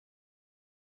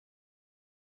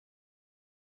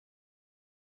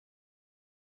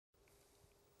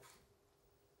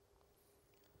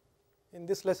In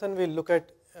this lesson, we will look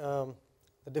at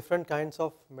the different kinds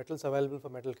of metals available for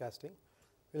metal casting.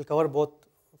 We will cover both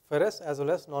ferrous as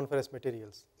well as non-ferrous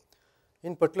materials.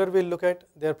 In particular, we will look at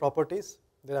their properties,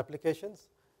 their applications,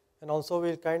 and also we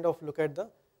will kind of look at the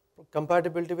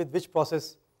compatibility with which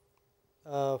process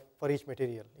for each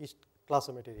material, each class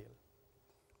of material.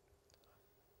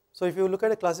 So, if you look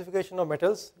at a classification of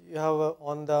metals, you have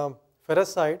on the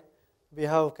ferrous side, we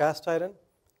have cast iron,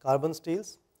 carbon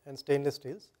steels, and stainless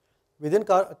steels. Within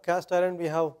cast iron, we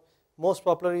have most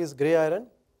popular is grey iron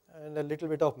and a little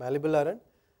bit of malleable iron,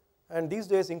 and these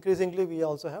days increasingly we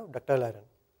also have ductile iron,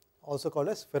 also called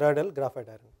as ferroidal graphite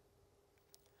iron.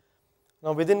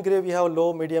 Now, within grey we have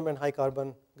low, medium, and high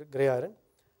carbon grey iron,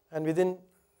 and within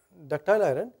ductile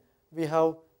iron we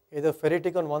have either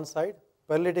ferritic on one side,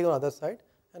 pearlitic on other side,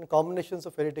 and combinations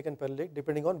of ferritic and pearlitic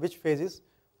depending on which phase is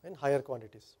in higher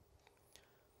quantities.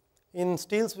 In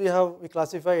steels, we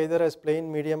classify either as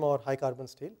plain, medium, or high carbon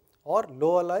steel, or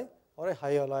low alloy or a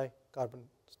high alloy carbon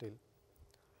steel.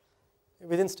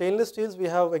 Within stainless steels, we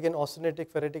have again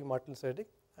austenitic, ferritic, martensitic,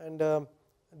 and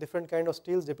different kind of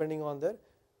steels depending on the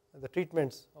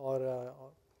treatments or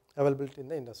availability in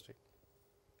the industry.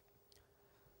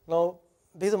 Now,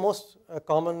 this is the most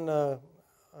common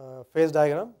phase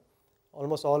diagram.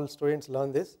 Almost all students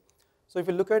learn this. So, if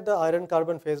you look at the iron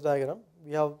carbon phase diagram,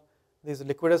 we have this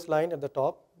liquidous line at the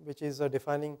top, which is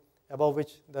defining above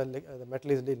which the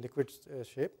metal is liquid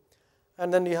shape,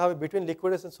 and then you have between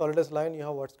liquidous and solidus line you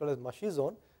have what's called as mushy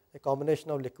zone, a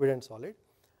combination of liquid and solid,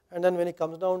 and then when it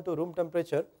comes down to room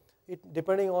temperature, it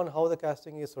depending on how the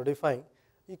casting is solidifying,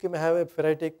 you can have a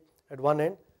ferritic at one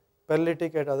end,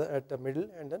 pearlitic at the middle,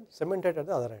 and then cementate at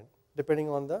the other end, depending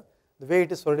on the way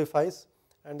it is solidifies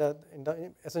and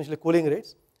essentially cooling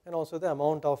rates, and also the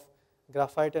amount of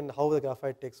graphite and how the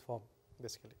graphite takes form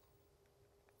basically.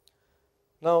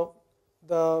 Now,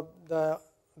 the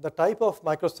type of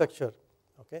microstructure,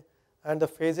 okay, and the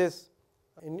phases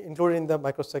included in the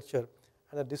microstructure,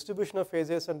 and the distribution of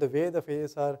phases and the way the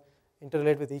phases are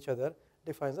interrelated with each other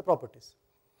defines the properties.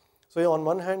 So, on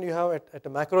one hand you have at a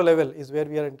macro level is where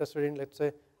we are interested in, let's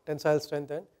say, tensile strength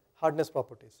and hardness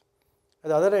properties. At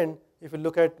the other end, if you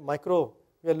look at micro,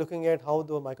 we are looking at how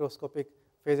the microscopic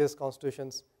phases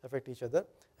constitutions affect each other,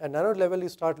 and nano level you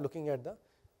start looking at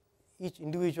each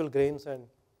individual grains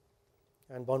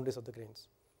and boundaries of the grains.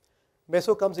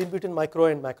 Meso comes in between micro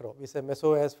and macro. We say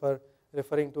meso as for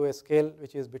referring to a scale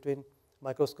which is between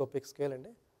microscopic scale and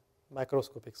a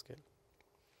macroscopic scale.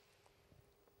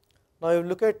 Now, if you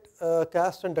look at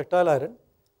cast and ductile iron,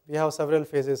 we have several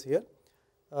phases here,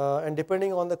 and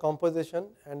depending on the composition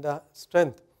and the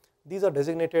strength, these are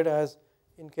designated as,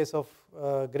 in case of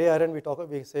grey iron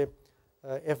we say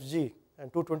Fg,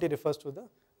 and 220 refers to the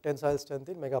tensile strength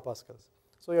in megapascals.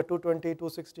 So, you have 220,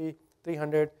 260,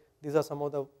 300, these are some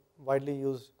of the widely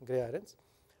used grey irons.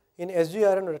 In Sg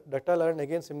iron or ductile iron,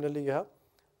 again similarly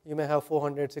you may have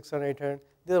 400, 600, 800,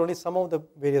 these are only some of the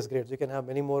various grades, you can have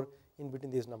many more in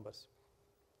between these numbers.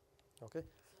 Okay.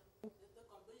 The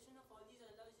composition of all these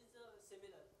alloys is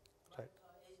similar, but right.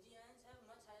 Sg ions have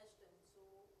much higher strength, so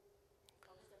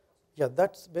how is that possible? Yeah,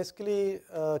 that's basically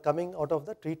coming out of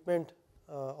the treatment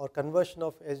or conversion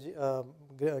of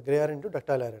grey iron into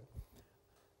ductile iron.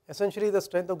 Essentially, the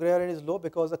strength of grey iron is low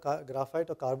because the graphite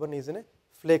or carbon is in a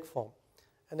flake form,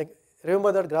 and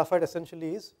remember that graphite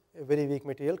essentially is a very weak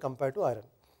material compared to iron.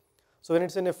 So, when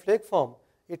it's in a flake form,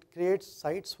 it creates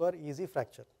sites for easy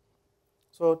fracture.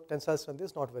 So, tensile strength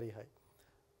is not very high.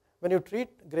 When you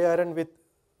treat grey iron with,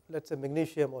 let's say,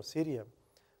 magnesium or cerium,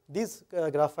 these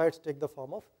graphites take the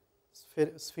form of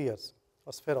spheres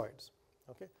or spheroids.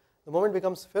 Okay. The moment it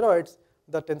becomes spheroids,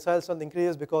 the tensile strength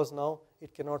increases because now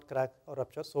it cannot crack or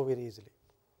rupture so very easily.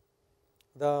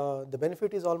 The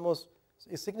benefit is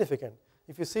significant.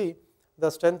 If you see the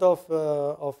strength of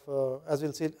as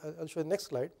we'll see, I'll show you the next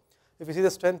slide. If you see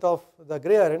the strength of the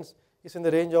grey irons is in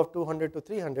the range of 200 to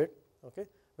 300, okay,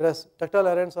 whereas ductile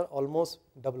irons are almost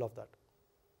double of that.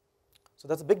 So,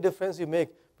 that's a big difference you make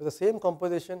with the same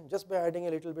composition. Just by adding a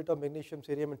little bit of magnesium,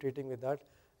 cerium and treating with that,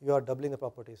 you are doubling the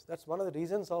properties. That's one of the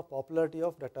reasons of popularity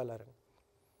of ductile iron.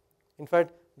 In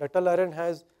fact, ductile iron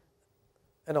has,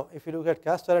 if you look at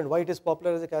cast iron, why it is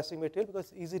popular as a casting material?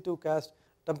 Because it's easy to cast,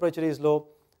 temperature is low,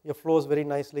 it flows very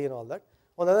nicely and all that.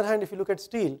 On the other hand, if you look at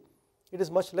steel, it is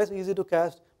much less easy to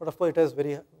cast, but of course it has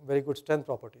very, very good strength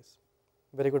properties,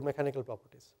 very good mechanical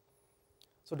properties.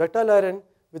 So, ductile iron,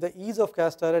 with the ease of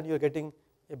cast iron, you are getting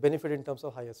a benefit in terms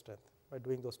of higher strength by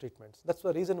doing those treatments. That's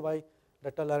the reason why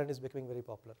ductile iron is becoming very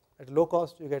popular. At low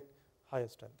cost, you get higher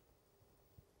strength.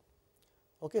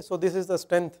 Okay, so this is the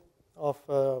strength of,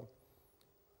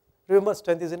 remember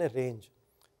strength is in a range.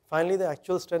 Finally, the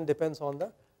actual strength depends on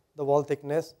the wall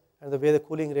thickness and the way the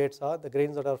cooling rates are, the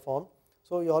grains that are formed.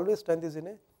 So you always strength is in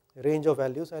a range of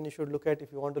values, and you should look at,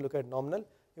 if you want to look at nominal,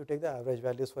 you take the average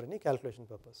values for any calculation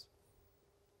purpose.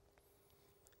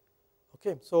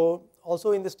 Okay, so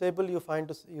also in this table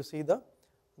you see the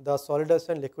solidus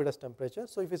and liquidus temperature.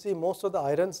 So if you see, most of the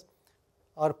irons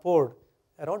are poured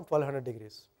around 1200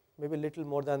 degrees, maybe a little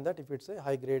more than that if it's a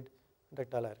high grade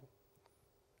ductile iron.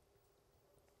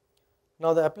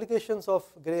 Now the applications of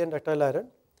grey and ductile iron,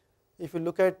 if you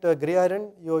look at grey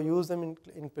iron, you use them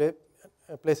in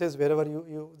places wherever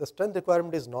the strength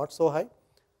requirement is not so high,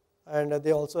 and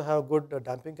they also have good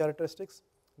damping characteristics,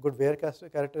 good wear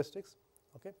characteristics,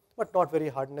 okay, but not very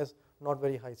hardness, not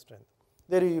very high strength.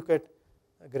 There you get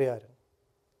grey iron.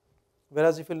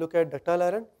 Whereas if you look at ductile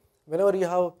iron, whenever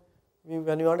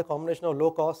when you want a combination of low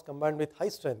cost combined with high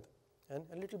strength and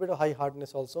a little bit of high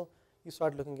hardness also, you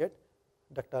start looking at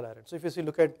ductile iron. So if you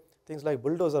look at things like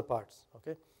bulldozer parts,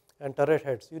 okay, and turret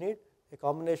heads, you need a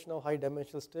combination of high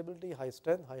dimensional stability, high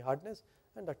strength, high hardness,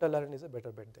 and ductile iron is a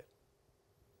better bet there.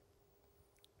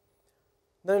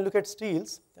 Then you look at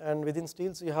steels, and within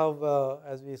steels you have,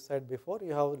 as we said before,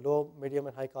 you have low, medium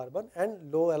and high carbon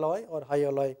and low alloy or high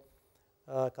alloy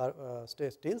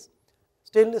steels.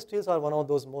 Stainless steels are one of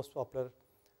those most popular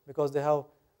because they have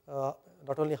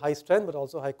not only high strength but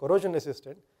also high corrosion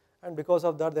resistant, and because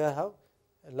of that they have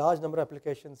a large number of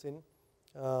applications in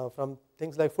from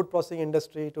things like food processing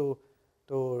industry to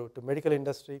medical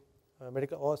industry.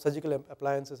 Medical or surgical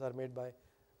appliances are made by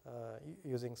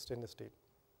using stainless steel.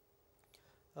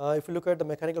 If you look at the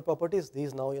mechanical properties,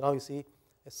 these now you see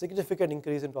a significant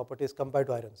increase in properties compared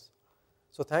to irons.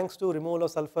 So thanks to removal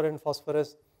of sulfur and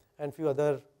phosphorus and few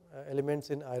other elements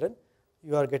in iron,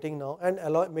 you are getting now, and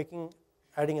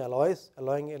adding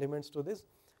alloying elements to this,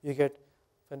 you get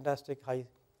fantastic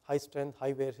high strength,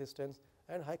 high wear resistance,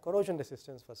 and high corrosion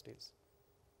resistance for steels.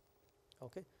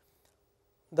 Okay.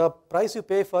 The price you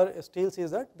pay for steels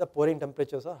is that the pouring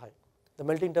temperatures are high. The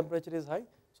melting temperature is high,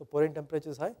 so pouring temperature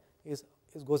is high. It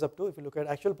goes up to, if you look at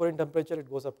actual pouring temperature, it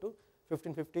goes up to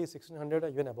 1550, 1600, or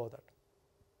even above that.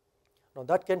 Now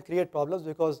that can create problems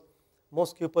because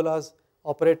most cupolas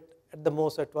operate at the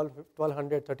most at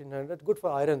 1200, 1300, good for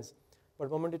irons. But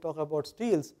the moment you talk about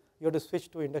steels, you have to switch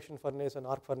to induction furnace and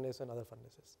arc furnace and other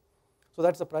furnaces. So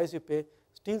that's the price you pay.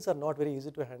 Steels are not very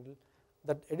easy to handle.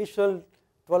 That additional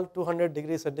 200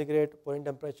 degrees centigrade pouring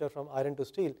temperature from iron to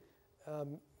steel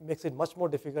makes it much more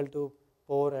difficult to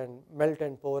pour and melt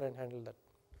and pour and handle that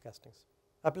castings.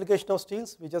 Application of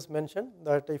steels, we just mentioned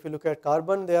that if you look at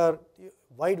carbon, there are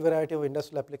wide variety of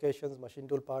industrial applications, machine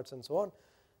tool parts and so on.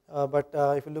 But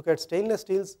if you look at stainless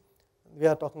steels, we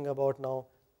are talking about now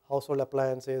household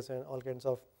appliances and all kinds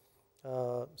of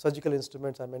surgical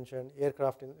instruments I mentioned,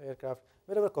 aircraft,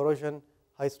 wherever corrosion,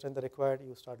 high strength are required,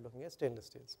 you start looking at stainless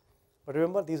steels. But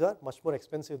remember, these are much more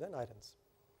expensive than irons,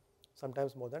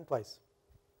 sometimes more than twice.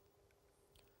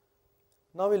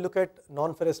 Now we look at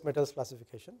non-ferrous metals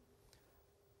classification.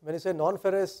 When you say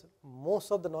non-ferrous,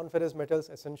 most of the non-ferrous metals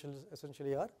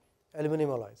essentially are aluminum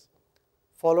alloys,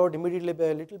 followed immediately by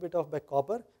a little bit of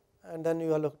copper, and then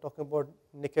you are talking about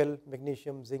nickel,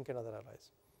 magnesium, zinc and other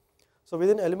alloys. So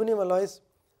within aluminum alloys,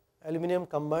 aluminum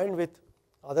combined with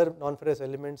other non-ferrous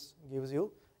elements gives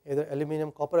you either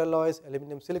aluminum copper alloys,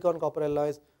 aluminum silicon copper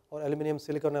alloys, or aluminum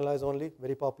silicon alloys only,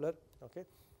 very popular, okay,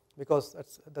 because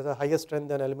that's a higher strength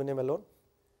than aluminum alone.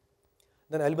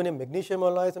 Then aluminum magnesium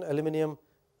alloys and aluminum,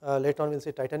 later on we'll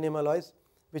see titanium alloys,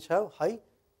 which have high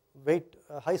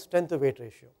strength to weight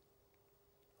ratio.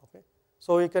 Okay.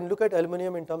 So you can look at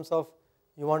aluminum in terms of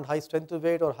you want high strength to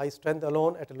weight or high strength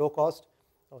alone at a low cost,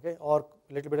 okay, or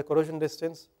a little bit of corrosion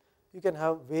resistance. You can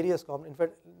have various in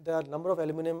fact, the number of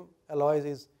aluminum alloys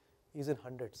is in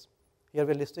hundreds. Here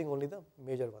we are listing only the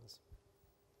major ones.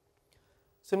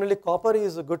 Similarly, copper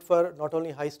is good for not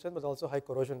only high strength but also high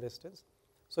corrosion resistance.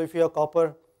 So if you have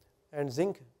copper and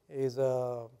zinc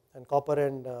and copper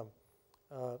and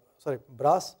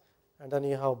brass, and then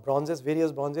you have bronzes,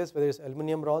 various bronzes, whether it's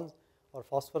aluminum bronze or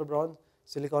phosphor bronze,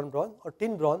 silicon bronze, or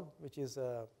tin bronze, which is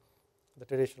the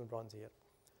traditional bronze here.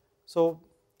 So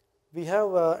we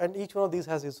have, and each one of these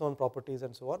has its own properties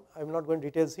and so on. I will not go into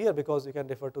details here because you can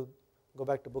go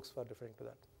back to books for referring to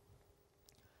that.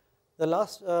 The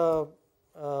last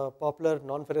popular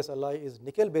non-ferrous alloy is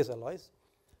nickel-based alloys.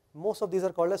 Most of these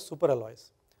are called as super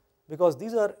alloys because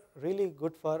these are really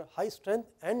good for high strength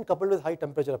and coupled with high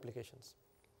temperature applications.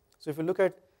 So if you look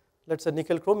at, let's say,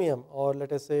 nickel chromium, or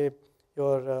let us say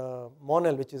your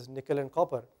monel, which is nickel and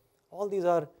copper, all these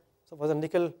are, so for the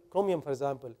nickel chromium, for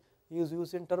example, is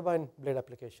used in turbine blade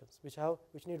applications,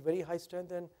 which need very high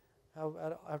strength and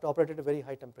have to operate at very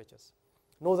high temperatures.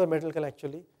 No other metal can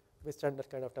actually withstand that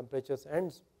kind of temperatures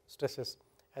and stresses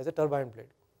as a turbine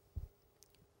blade.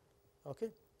 Okay.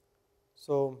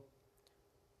 So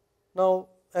now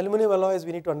aluminum alloys,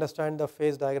 we need to understand the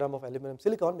phase diagram of aluminum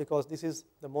silicon, because this is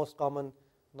the most common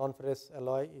non-ferrous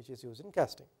alloy which is used in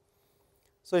casting.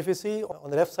 So if you see on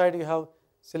the left side you have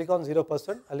silicon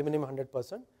 0%, aluminum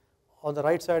 100%. On the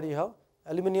right side you have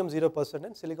aluminum 0%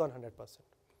 and silicon 100%.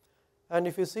 And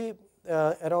if you see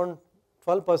around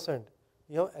 12%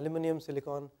 you have aluminum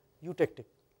silicon eutectic,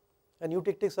 and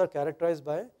eutectics are characterized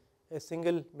by a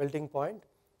single melting point.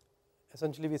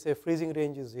 Essentially we say freezing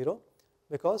range is 0,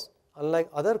 because unlike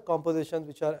other compositions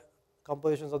which are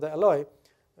compositions of the alloy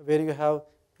where you have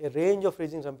a range of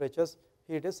freezing temperatures,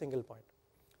 here it is single point.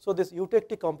 So this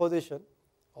eutectic composition,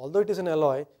 although it is an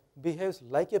alloy, behaves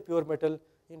like a pure metal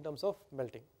in terms of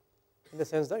melting, in the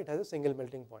sense that it has a single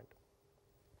melting point.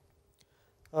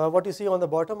 What you see on the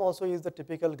bottom also is the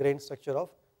typical grain structure of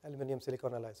aluminum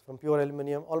silicon alloys, from pure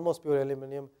aluminum, almost pure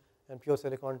aluminum and pure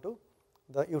silicon to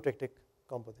the eutectic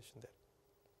composition there.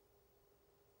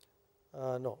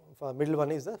 No, for middle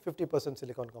one is the 50%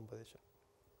 silicon composition.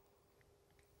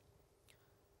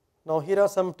 Now here are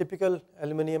some typical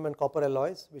aluminum and copper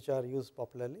alloys which are used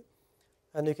popularly,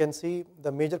 and you can see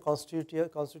the major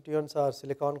constituents are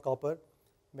silicon, copper,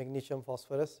 magnesium,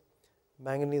 phosphorus,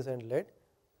 manganese and lead,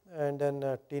 and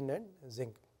then tin and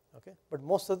zinc. Okay. But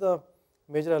most of the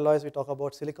major alloys we talk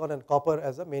about silicon and copper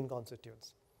as the main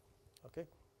constituents. Okay.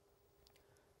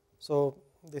 So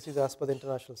this is as per the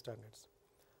international standards.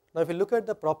 Now if you look at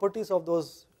the properties of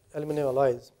those aluminum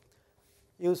alloys,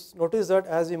 you notice that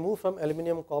as we move from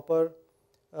aluminum, copper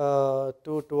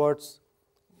towards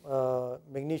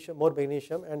magnesium, more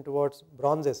magnesium, and towards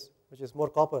bronzes, which is more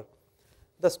copper,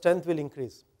 the strength will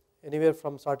increase anywhere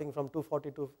from starting from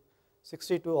 240 to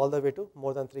 62 all the way to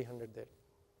more than 300 there.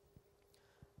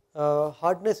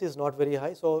 Hardness is not very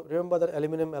high, so remember that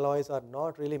aluminum alloys are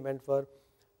not really meant for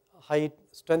high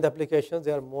strength applications,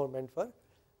 they are more meant for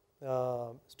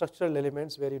structural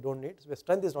elements where you don't need, where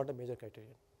strength is not a major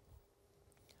criterion.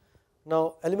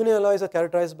 Now aluminum alloys are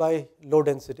characterized by low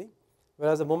density,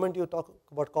 whereas the moment you talk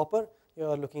about copper, you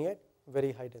are looking at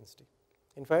very high density.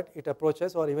 In fact, it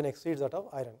approaches or even exceeds that of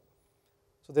iron.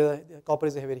 So the copper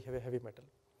is a very heavy metal.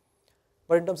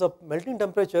 But in terms of melting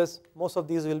temperatures, most of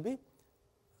these will be,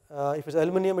 if it's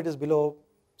aluminum, it is below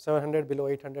 700, below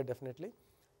 800 definitely.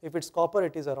 If it's copper,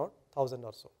 it is around 1000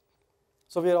 or so.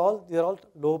 So these are all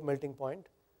low melting point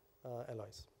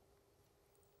alloys.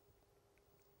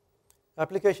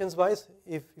 Applications wise,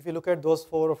 if you look at those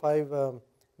 4 or 5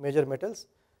 major metals,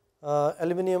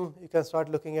 aluminum you can start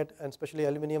looking at, and especially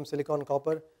aluminum, silicon,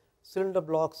 copper, cylinder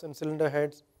blocks and cylinder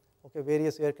heads, okay,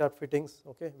 various aircraft fittings,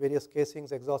 okay, various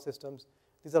casings, exhaust systems.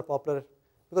 These are popular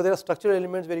because there are structural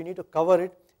elements where you need to cover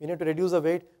it, you need to reduce the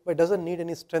weight, but it doesn't need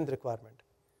any strength requirement.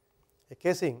 A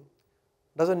casing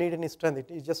doesn't need any strength,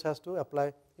 it just has to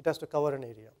apply, it has to cover an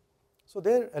area. So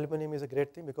there aluminum is a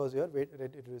great thing because you are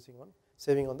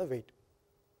saving on the weight.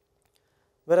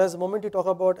 Whereas the moment you talk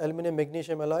about aluminum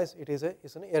magnesium alloys, it is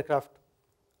an aircraft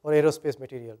or aerospace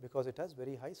material because it has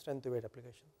very high strength to weight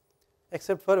application.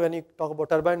 Except for when you talk about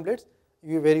turbine blades,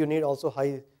 where you need also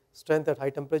high strength at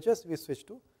high temperatures, we switch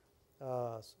to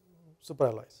super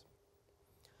alloys.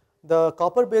 The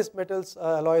copper based metals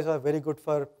alloys are very good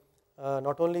for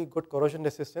not only good corrosion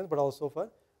resistance but also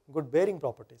for good bearing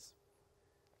properties.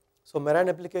 So marine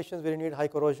applications where you need high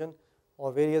corrosion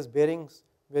or various bearings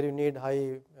where you need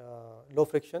high low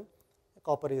friction,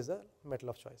 copper is the metal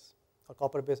of choice, or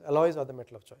copper based alloys are the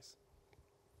metal of choice.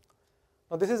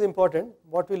 Now this is important.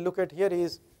 What we look at here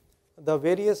is the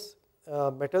various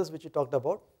metals which we talked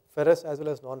about, ferrous as well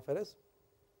as non-ferrous,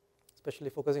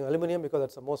 especially focusing on aluminum because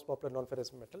that's the most popular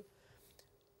non-ferrous metal,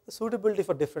 the suitability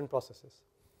for different processes.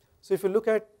 So if you look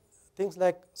at things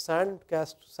like sand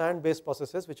based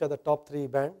processes, which are the top 3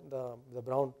 band, the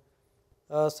brown,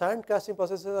 sand casting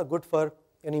processes are good for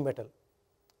any metal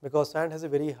because sand has a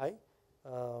very high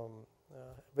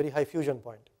fusion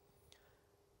point.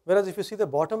 Whereas if you see the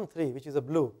bottom 3, which is a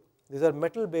blue, these are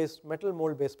metal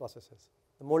mold based processes.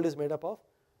 The mold is made up of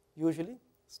usually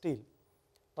steel.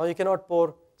 Now you cannot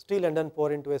pour steel and then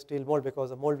pour into a steel mold because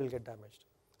the mold will get damaged.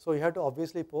 So you have to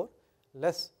obviously pour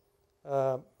less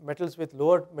metals with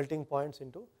lower melting points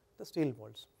into the steel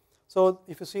molds. So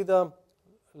if you see the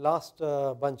last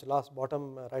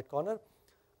bottom right corner,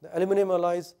 the aluminum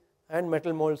alloys and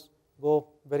metal molds go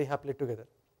very happily together.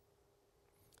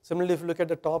 Similarly, if you look at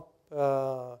the top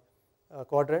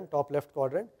top left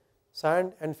quadrant,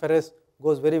 sand and ferrous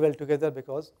goes very well together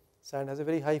because sand has a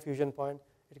very high fusion point.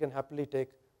 It can happily take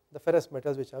the ferrous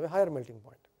metals which have a higher melting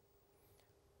point.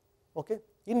 Okay.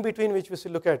 In between which we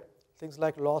should look at things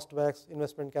like lost wax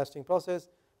investment casting process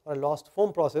or a lost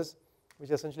foam process, which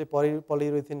is essentially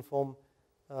polyurethane foam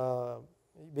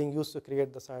being used to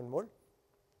create the sand mold,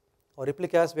 or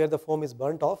replicas where the foam is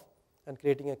burnt off and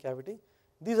creating a cavity.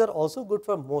 These are also good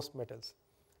for most metals,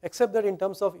 except that in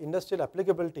terms of industrial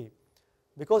applicability,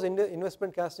 because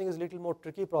investment casting is a little more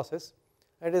tricky process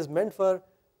and it is meant for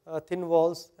thin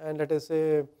walls and let us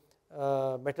say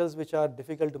metals which are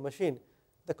difficult to machine,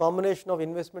 the combination of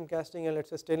investment casting and let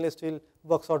us say stainless steel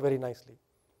works out very nicely.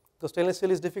 So stainless steel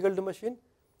is difficult to machine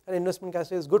and investment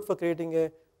casting is good for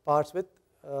creating parts with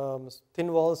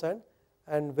thin walls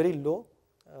and very low,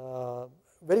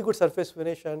 very good surface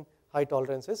finish and high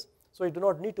tolerances. So you do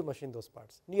not need to machine those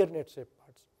parts, near net shape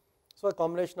parts. So a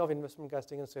combination of investment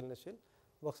casting and stainless steel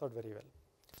works out very well.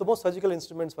 So most surgical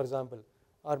instruments, for example,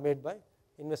 are made by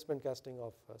investment casting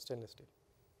of stainless steel.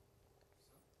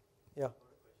 Yeah.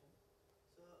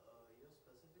 So you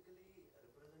specifically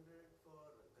represented for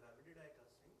gravity die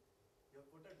casting. You have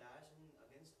put a dash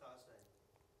against cast iron,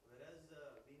 whereas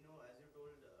we know, as you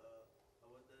told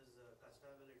about this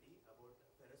castability about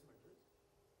ferrous metals.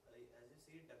 As you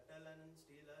see, ductile iron and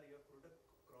steel are you have put a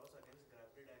cross against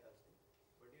gravity die casting,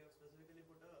 but you have specifically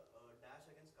put a dash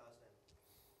against cast iron.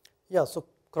 Yeah. So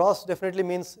cross definitely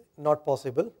means not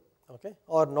possible, okay,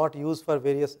 or not used for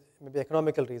various maybe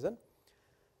economical reason.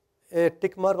 A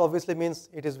tick mark obviously means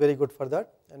it is very good for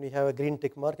that, and we have a green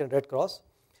tick mark and red cross.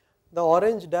 The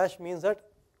orange dash means that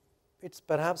it's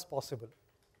perhaps possible.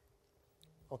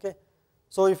 Okay.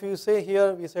 So if you say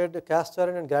here we said cast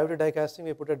iron and gravity die casting,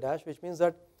 we put a dash, which means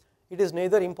that it is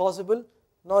neither impossible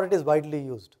nor it is widely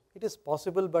used. It is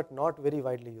possible but not very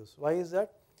widely used. Why is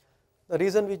that? The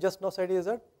reason we just now said is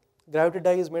that gravity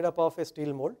die is made up of a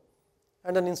steel mold,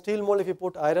 and then in steel mold if you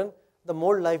put iron, the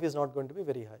mold life is not going to be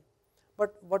very high.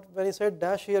 But when you said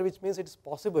dash here, which means it is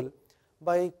possible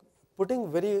by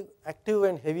putting very active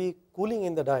and heavy cooling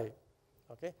in the die,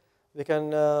 okay, we can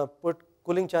put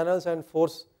cooling channels and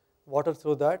force water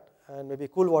through that and maybe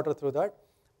cool water through that.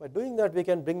 By doing that, we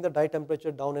can bring the die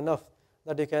temperature down enough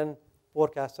that you can pour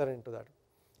cast iron into that.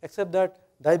 Except that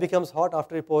die becomes hot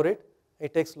after you pour it,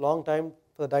 it takes long time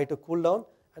for the die to cool down,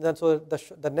 and then so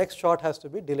the next shot has to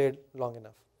be delayed long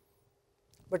enough.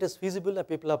 But it's feasible that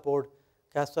people have poured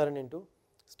cast iron into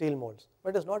steel molds,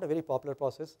 but it's not a very popular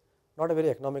process, not a very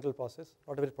economical process,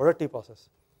 not a very productive process,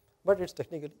 but it's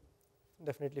technically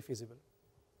definitely feasible.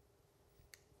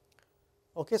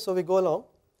 Okay, so we go along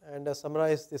and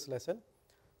summarize this lesson.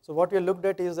 So what we looked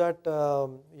at is that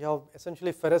you have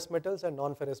essentially ferrous metals and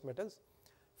non-ferrous metals.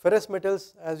 Ferrous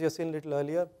metals, as you have seen a little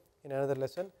earlier in another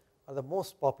lesson, are the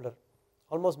most popular.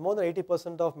 Almost more than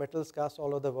 80% of metals cast all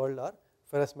over the world are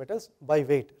ferrous metals by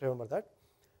weight, remember that.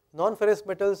 Non-ferrous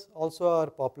metals also are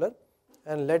popular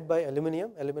and led by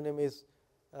aluminum. Aluminum is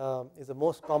the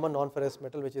most common non-ferrous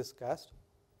metal which is cast.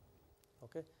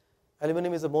 Okay.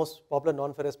 Aluminum is the most popular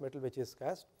non-ferrous metal which is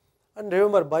cast. And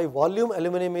remember, by volume,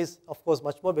 aluminum is of course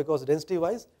much more because density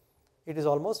wise it is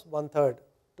almost 1/3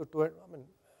 to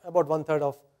about 1/3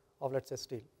 of let's say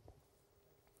steel.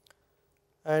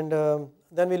 And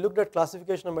then we looked at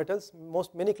classification of metals.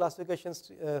 Many classification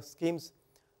schemes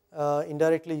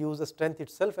indirectly use the strength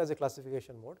itself as a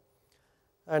classification mode.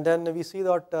 And then we see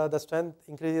that the strength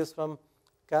increases from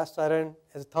cast iron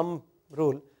as a thumb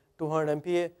rule 200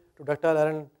 MPa to ductile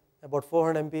iron about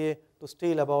 400 MPa to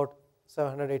steel about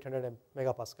 700-800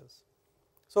 megapascals.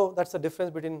 So that's the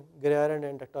difference between gray iron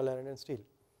and ductile iron and steel.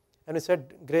 And we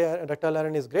said ductile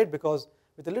iron is great because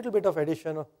with a little bit of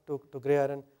addition to gray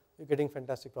iron, you're getting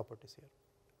fantastic properties here.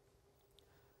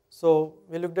 So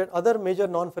we looked at other major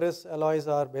non-ferrous alloys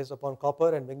are based upon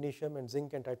copper and magnesium and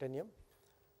zinc and titanium,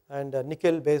 and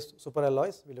nickel based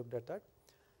superalloys, we looked at that.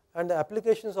 And the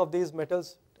applications of these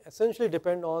metals essentially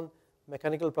depend on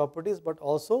mechanical properties but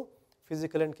also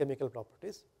physical and chemical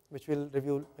properties, which we will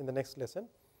review in the next lesson.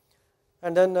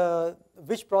 And then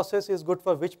which process is good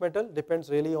for which metal depends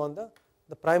really on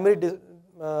the primary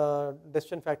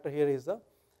decision factor here is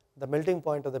the melting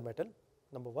point of the metal,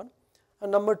 number one.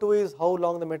 And number two is how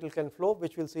long the metal can flow,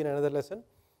 which we will see in another lesson,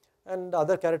 and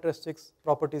other characteristics,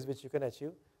 properties which you can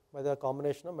achieve by the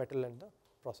combination of metal and the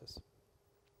process.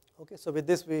 Okay, so with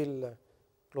this we will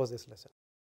close this lesson.